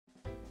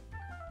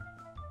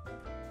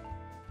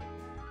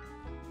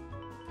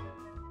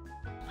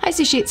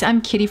Zooshites,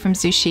 I'm Kitty from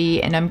Zooshii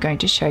and I'm going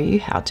to show you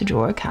how to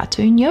draw a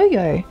cartoon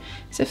yo-yo.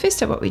 So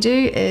first up what we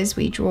do is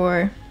we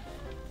draw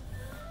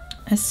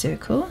a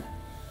circle.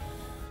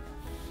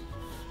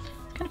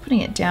 I'm kind of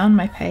putting it down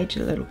my page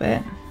a little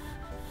bit.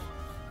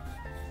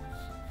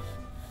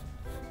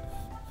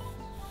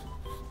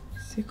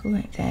 Circle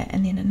like that,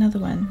 and then another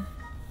one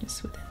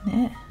just within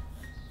that.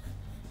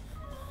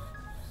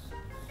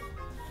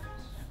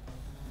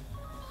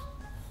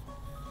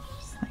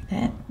 Just like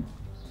that.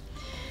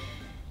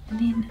 And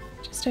then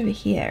just over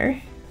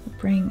here, we'll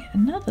bring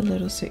another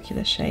little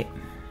circular shape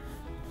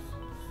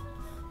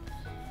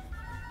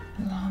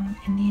along,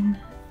 and then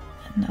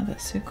another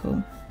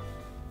circle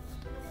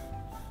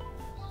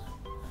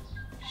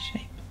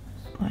shape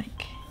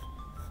like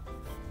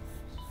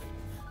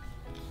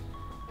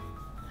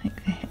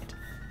that.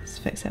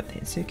 Just fix up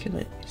that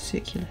circular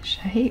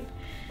shape.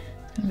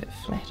 It's a bit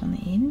flat on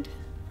the end,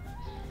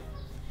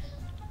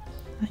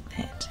 like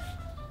that.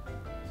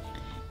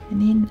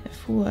 And then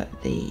for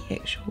the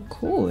actual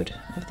cord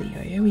of the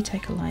yo-yo, we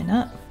take a line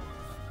up,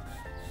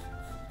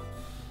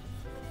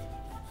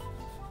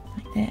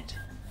 like that,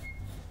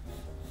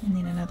 and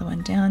then another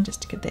one down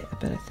just to give that a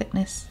bit of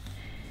thickness.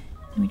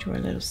 Then we draw a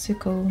little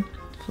circle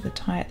for the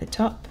tie at the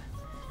top,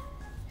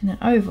 and an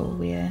oval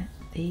where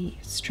the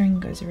string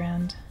goes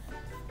around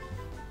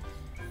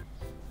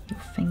your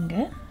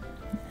finger,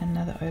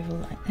 another oval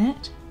like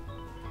that.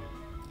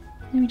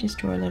 Then we just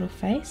draw a little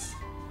face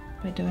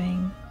by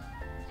doing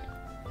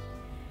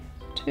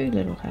two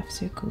little half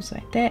circles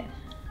like that,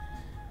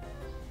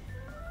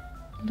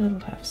 a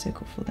little half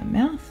circle for the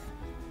mouth,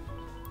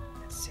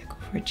 a circle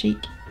for a cheek,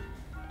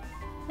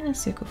 and a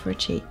circle for a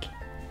cheek.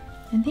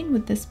 And then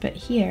with this bit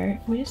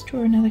here, we just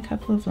draw another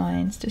couple of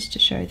lines just to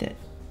show that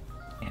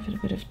we have a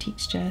bit of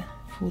texture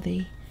for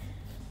the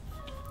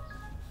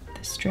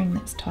string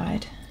that's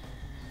tied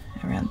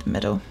around the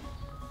middle,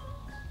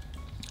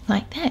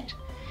 like that.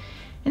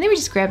 And then we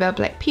just grab our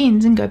black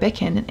pens and go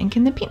back in and ink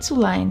in the pencil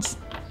lines.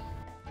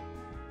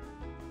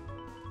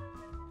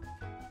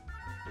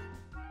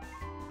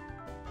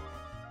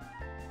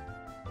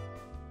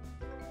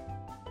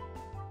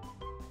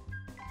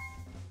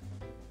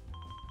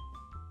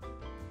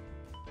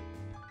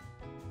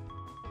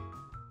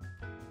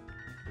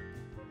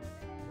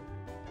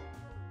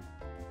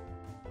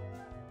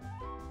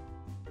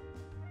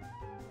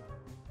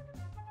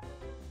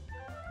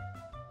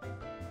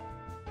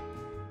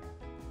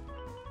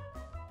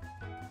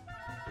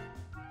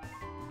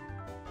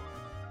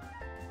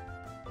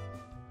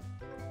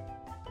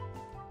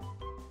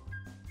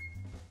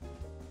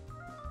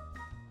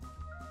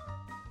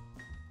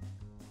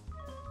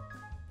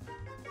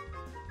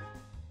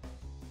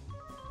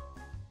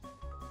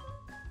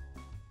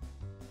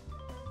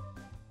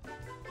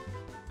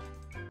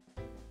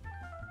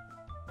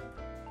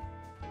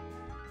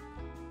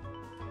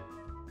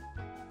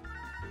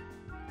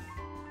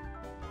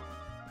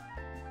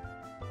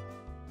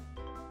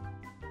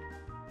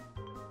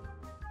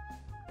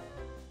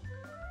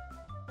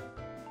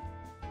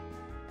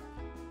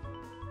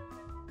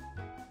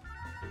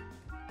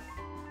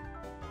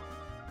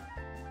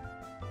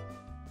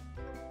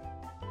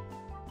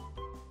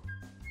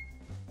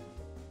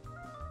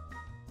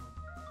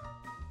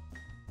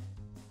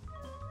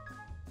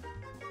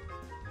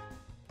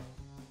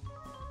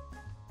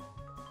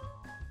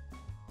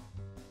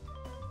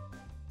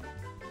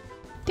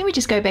 Then we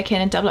just go back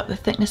in and double up the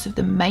thickness of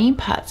the main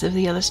parts of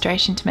the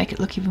illustration to make it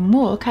look even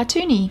more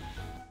cartoony.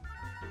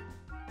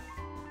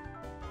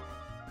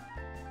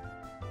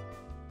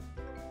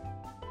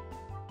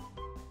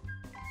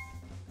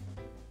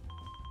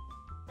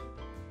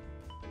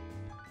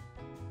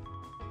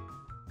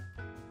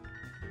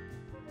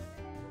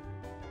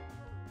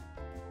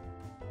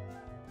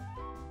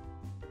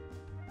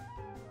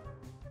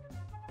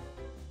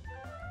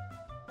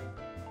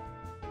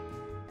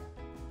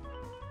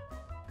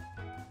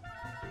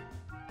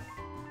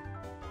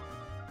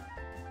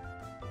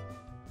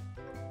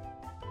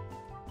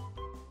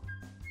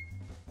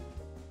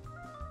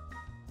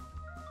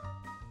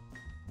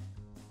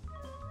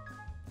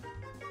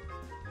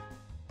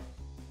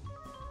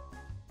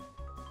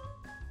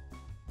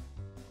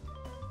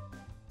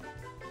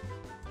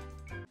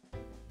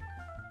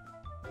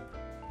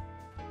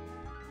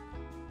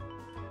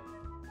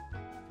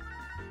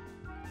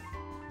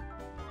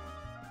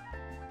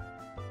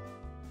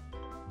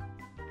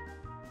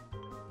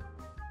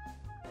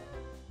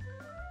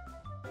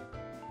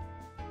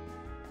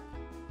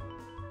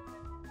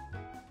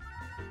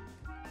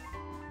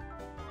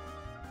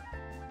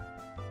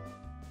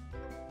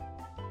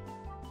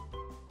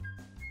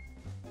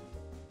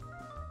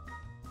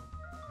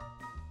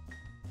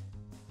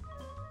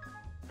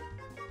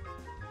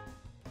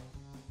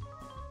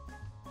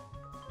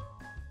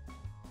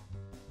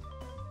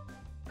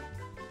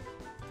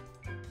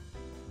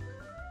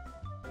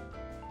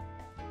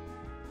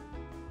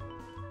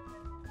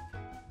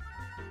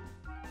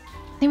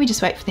 Then we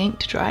just wait for the ink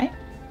to dry.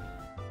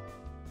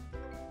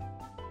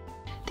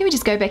 Then we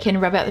just go back in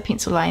and rub out the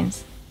pencil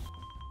lines.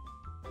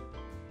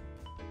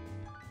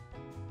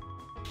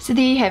 So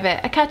there you have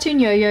it, a cartoon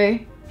yo-yo.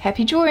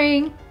 Happy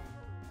drawing!